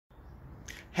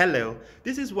Hello,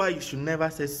 this is why you should never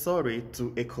say sorry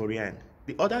to a Korean.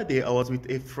 The other day I was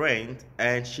with a friend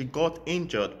and she got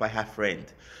injured by her friend.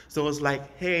 So I was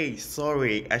like, hey,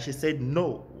 sorry. And she said,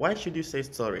 no, why should you say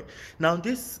sorry? Now,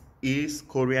 this is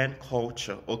Korean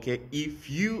culture, okay? If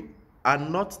you are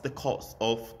not the cause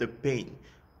of the pain,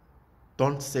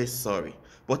 don't say sorry.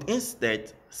 But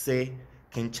instead, say,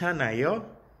 괜찮아요?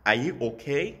 Are you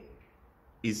okay?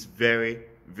 Is very,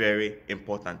 very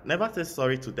important. Never say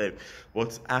sorry to them,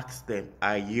 but ask them,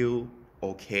 are you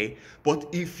okay? But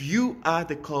if you are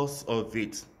the cause of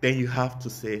it, then you have to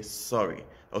say sorry,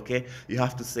 okay? You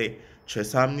have to say,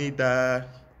 죄송합니다,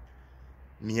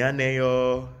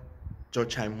 미안해요, 저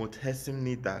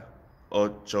잘못했습니다,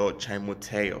 or 저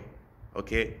잘못해요,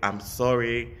 okay? I'm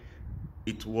sorry,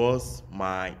 it was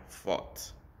my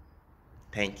fault.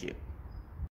 Thank you.